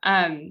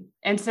 And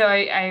so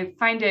I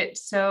find it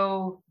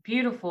so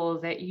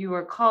beautiful that you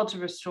are called to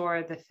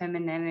restore the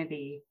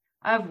femininity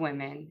of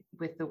women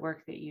with the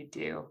work that you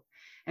do.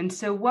 And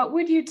so what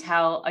would you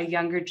tell a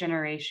younger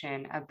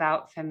generation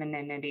about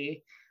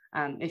femininity?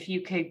 If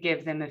you could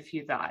give them a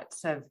few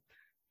thoughts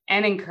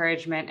and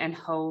encouragement and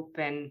hope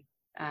and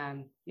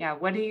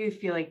what do you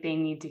feel like they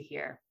need to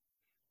hear?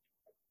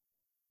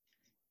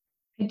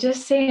 I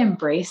just say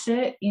embrace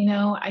it.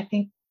 I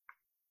think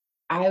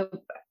I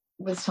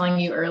was telling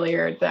you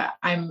earlier that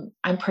I'm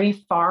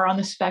pretty far on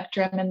the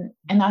spectrum,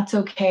 and that's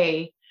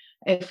okay.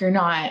 If you're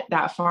not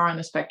that far on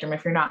the spectrum,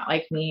 if you're not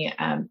like me,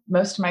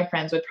 most of my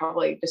friends would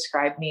probably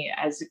describe me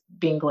as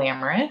being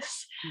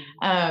glamorous.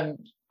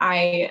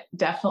 I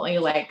definitely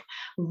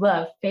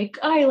love fake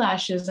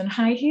eyelashes and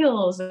high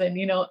heels and,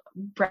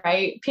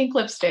 bright pink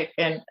lipstick.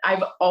 And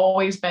I've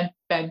always been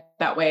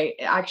that way.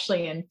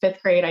 Actually, in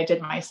 5th grade, I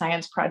did my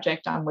science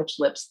project on which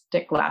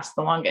lipstick lasts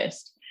the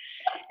longest.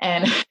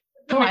 And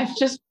so I've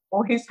just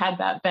always had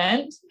that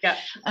bent. Yeah.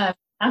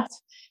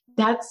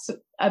 That's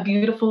a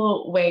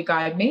beautiful way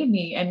God made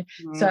me. And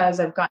so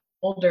as I've gotten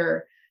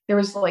older, there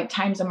was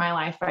times in my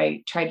life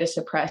I tried to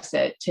suppress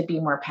it to be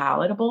more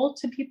palatable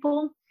to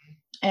people.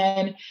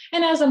 And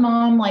as a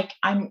mom,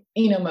 I'm,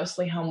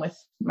 mostly home with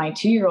my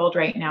 2-year-old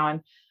right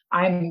now.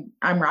 And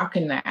I'm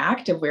rocking the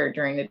active wear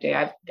during the day.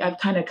 I've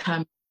kind of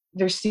come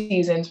there's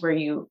seasons where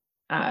you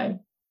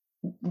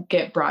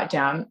get brought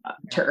down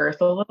to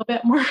earth a little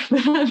bit more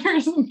than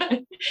others.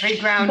 Very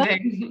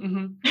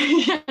grounding.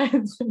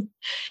 Yes.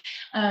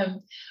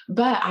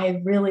 But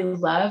I really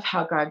love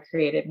how God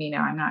created me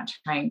now. I'm not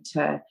trying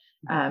to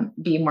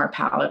be more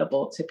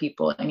palatable to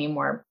people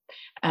anymore.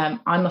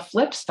 On the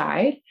flip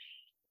side,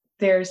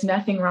 there's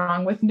nothing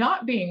wrong with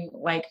not being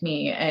like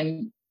me.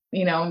 And,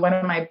 one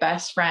of my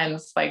best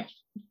friends, like,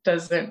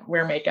 doesn't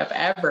wear makeup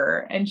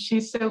ever. And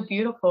she's so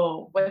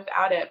beautiful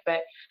without it.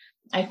 But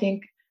I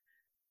think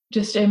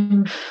just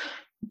in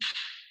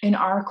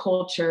our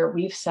culture,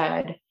 we've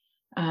said,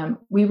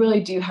 we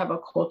really do have a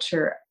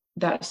culture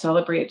that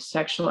celebrates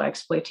sexual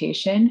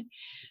exploitation.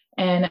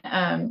 And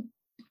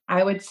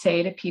I would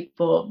say to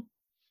people,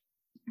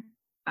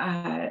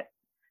 that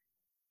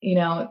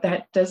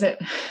doesn't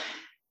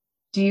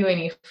do you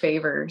any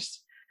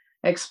favors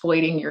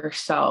exploiting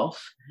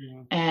yourself.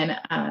 And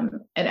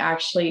it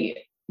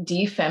actually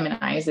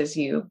defeminizes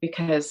you,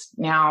 because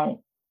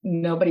now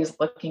nobody's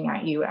looking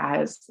at you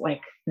as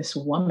like this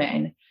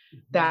woman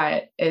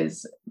that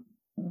is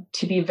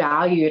to be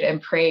valued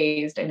and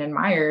praised and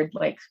admired,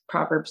 like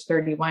Proverbs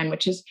 31,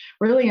 which is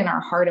really in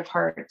our heart of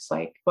hearts,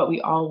 like what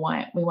we all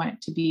want. We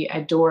want to be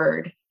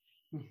adored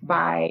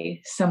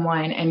by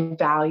someone and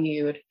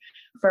valued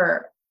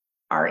for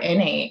our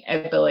innate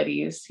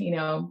abilities,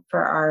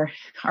 for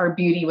our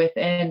beauty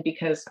within,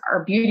 because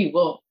our beauty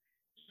will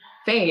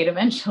fade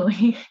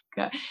eventually.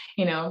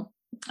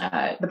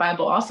 The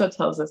Bible also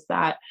tells us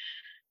that.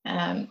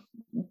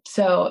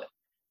 So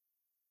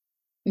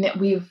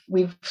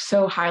we've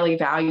so highly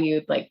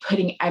valued, like,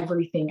 putting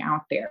everything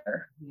out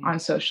there on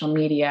social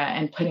media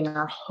and putting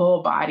our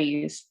whole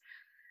bodies.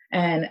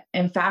 And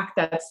in fact,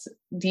 that's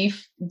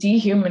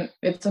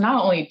it's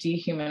not only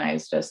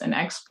dehumanized us and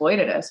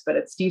exploited us, but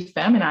it's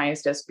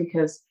defeminized us,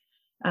 because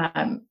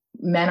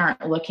men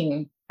aren't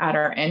looking at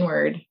our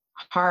inward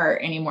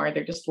heart anymore.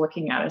 They're just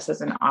looking at us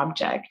as an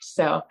object.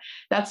 So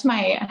that's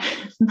my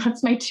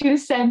 2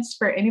 cents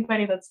for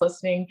anybody that's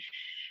listening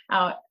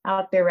out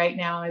there right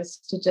now, is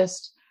to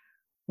just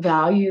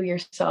value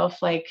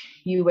yourself like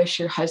you wish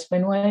your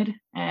husband would,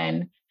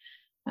 and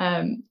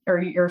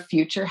or your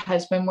future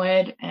husband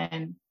would,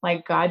 and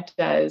like God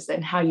does,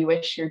 and how you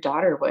wish your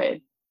daughter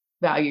would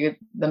value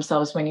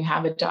themselves when you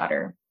have a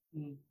daughter.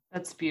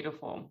 That's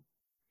beautiful.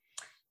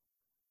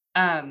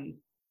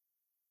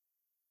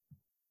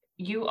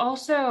 You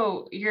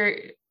also,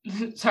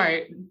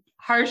 sorry,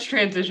 harsh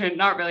transition,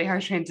 not really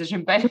harsh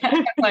transition, but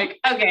like,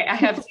 okay, I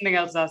have something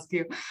else to ask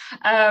you.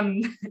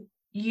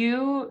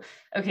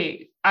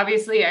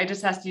 Obviously I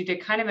just asked you to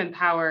kind of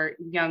empower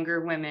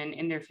younger women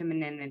in their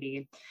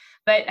femininity,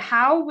 but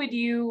what would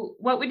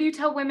you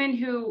tell women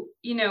who,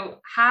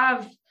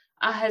 have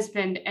a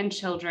husband and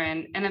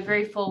children and a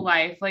very full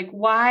life? Like,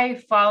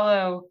 why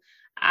follow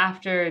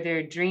after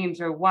their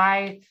dreams, or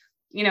why,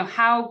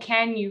 how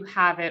can you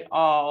have it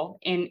all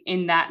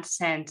in that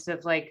sense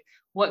of like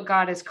what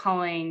God is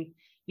calling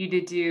you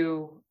to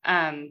do?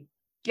 And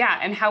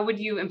how would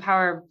you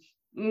empower,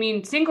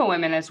 single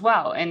women as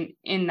well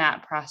in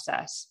that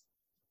process?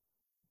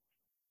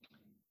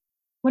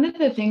 One of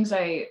the things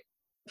I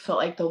felt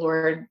like the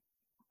Lord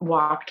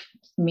walked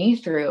me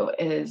through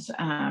is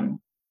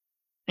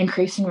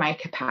increasing my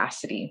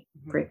capacity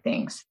for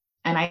things.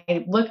 And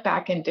I look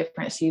back in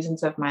different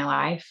seasons of my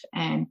life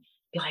and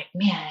be like,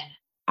 man,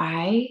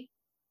 I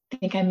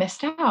think I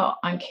missed out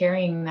on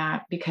carrying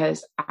that,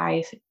 because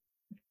I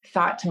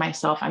thought to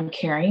myself, I'm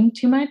carrying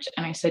too much,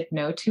 and I said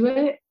no to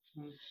it.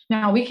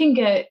 Now we can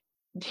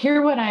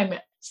hear what I'm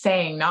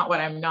saying, not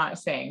what I'm not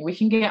saying. We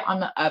can get on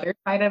the other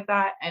side of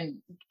that and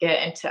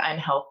get into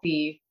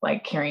unhealthy,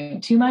 like carrying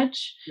too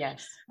much.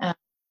 Yes.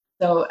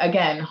 So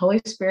again,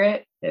 Holy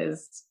Spirit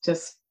is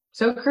just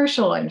so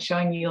crucial in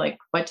showing you like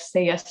what to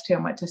say yes to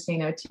and what to say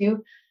no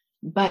to.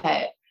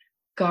 But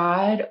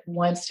God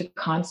wants to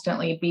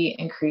constantly be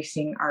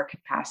increasing our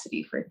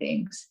capacity for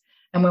things.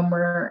 And when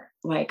we're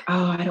like,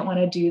 oh, I don't want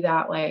to do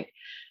that, like,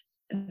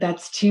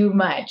 that's too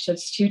much,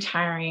 that's too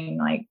tiring,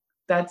 like,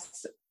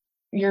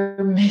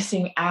 you're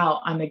missing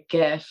out on the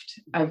gift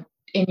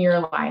in your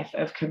life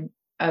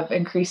of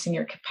increasing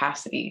your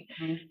capacity.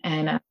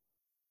 And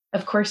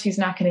of course, he's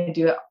not going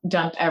to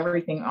dump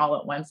everything all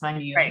at once on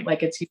you. Right.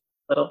 Like, it's a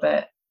little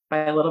bit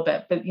by a little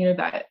bit, but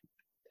that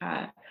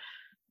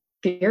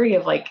theory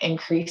of like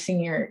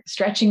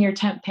stretching your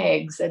tent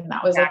pegs. And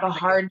that was like a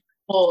hard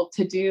pull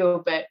to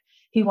do, but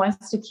he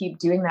wants to keep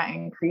doing that,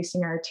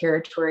 increasing our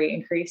territory,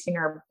 increasing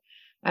our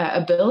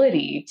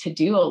ability to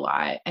do a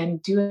lot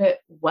and do it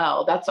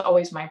well. That's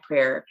always my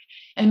prayer.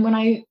 And when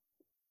I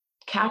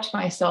catch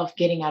myself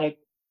getting out of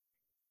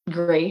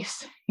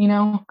grace,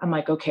 I'm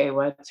like, okay,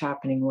 what's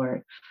happening,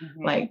 Lord?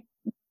 Like,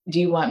 do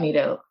you want me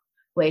to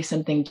lay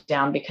something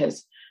down?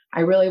 Because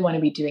I really want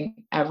to be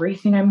doing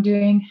everything I'm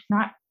doing,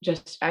 not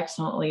just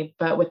excellently,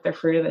 but with the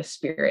fruit of the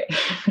Spirit.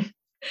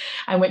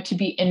 I want to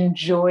be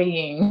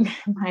enjoying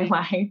my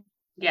life.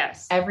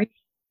 Yes. Everything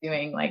I'm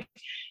doing like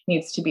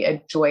needs to be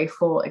a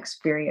joyful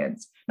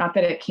experience. Not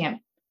that it can't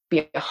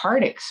be a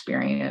hard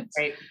experience,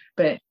 right,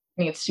 but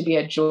needs to be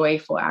a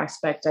joyful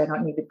aspect. I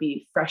don't need to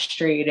be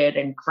frustrated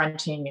and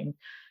grunting and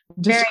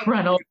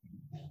disgruntled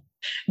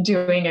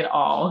doing it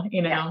all,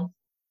 you know?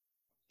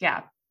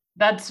 Yeah,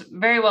 that's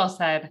very well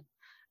said.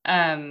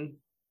 I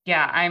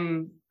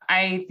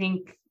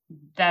think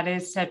that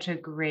is such a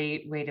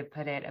great way to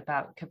put it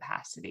about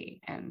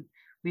capacity, and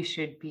we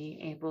should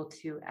be able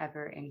to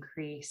ever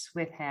increase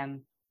with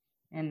him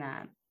in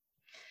that.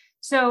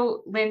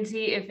 So,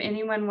 Lindsay, if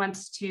anyone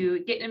wants to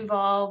get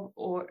involved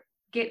or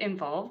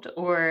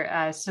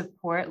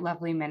support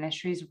Lovely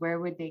Ministries, where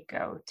would they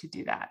go to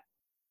do that?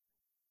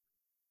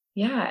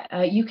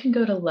 Yeah, you can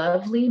go to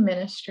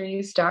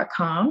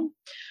lovelyministries.com.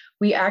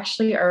 We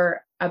actually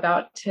are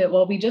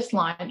we just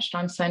launched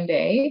on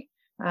Sunday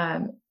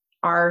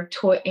our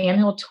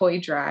annual toy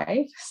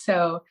drive.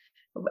 So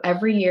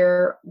every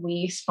year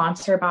we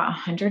sponsor about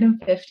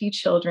 150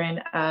 children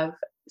of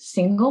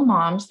single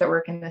moms that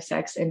work in the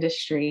sex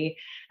industry.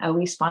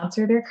 We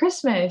sponsor their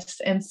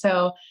Christmas. And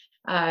so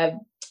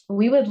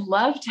we would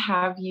love to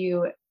have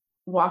you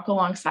walk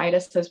alongside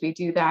us as we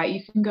do that.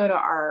 You can go to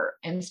our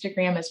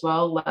Instagram as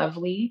well,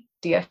 Lovely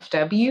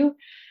DFW,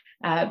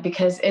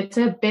 because it's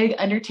a big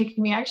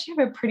undertaking. We actually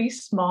have a pretty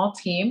small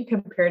team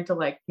compared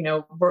to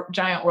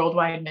giant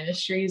worldwide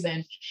ministries.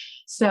 And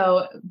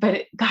so,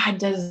 but God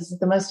does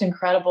the most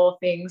incredible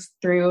things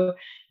through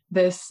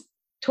this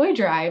toy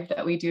drive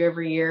that we do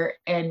every year.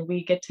 And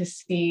we get to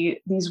see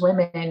these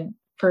women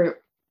for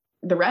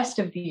the rest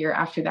of the year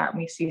after that. And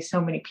we see so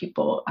many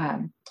people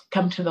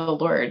come to the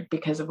Lord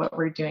because of what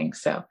we're doing.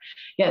 So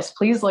yes,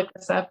 please look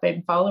us up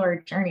and follow our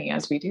journey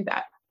as we do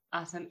that.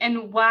 Awesome.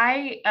 And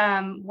why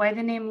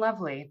the name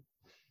Lovely?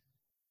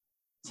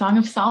 Song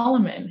of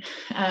Solomon.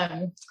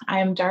 I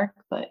am dark,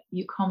 but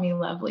you call me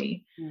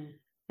lovely. And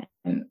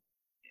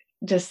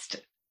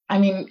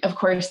of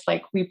course,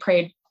 we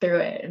prayed through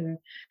it, and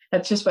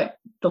that's just what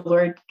the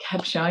Lord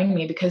kept showing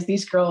me, because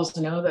these girls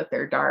know that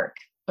they're dark,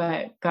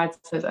 but God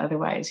says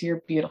otherwise.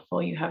 You're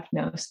beautiful. You have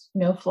no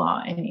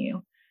flaw in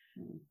you.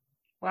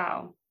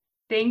 Wow.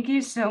 Thank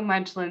you so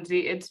much,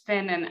 Lindsay. It's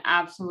been an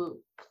absolute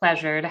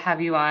pleasure to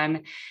have you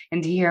on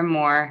and to hear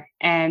more.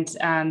 And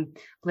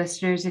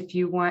listeners, if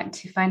you want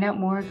to find out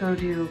more, go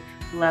to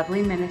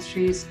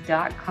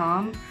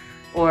lovelyministries.com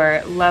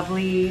or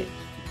Lovely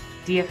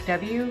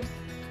DFW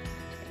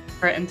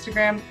for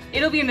Instagram.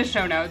 It'll be in the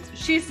show notes.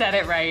 She said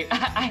it right.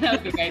 I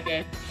don't think I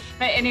did.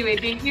 But anyway,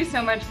 thank you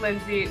so much,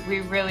 Lindsay. We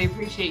really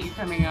appreciate you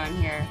coming on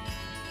here.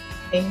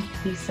 Thank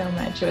you so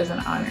much. It was an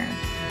honor.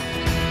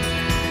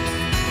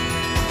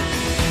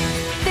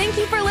 Thank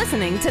you for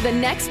listening to the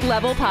Next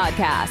Level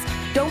Podcast.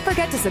 Don't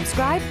forget to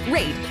subscribe,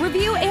 rate,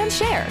 review, and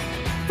share.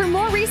 For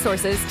more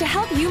resources to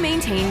help you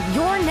maintain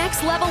your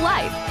next level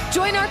life,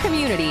 join our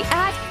community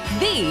at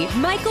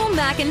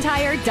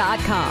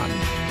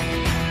themichaelmcintyre.com.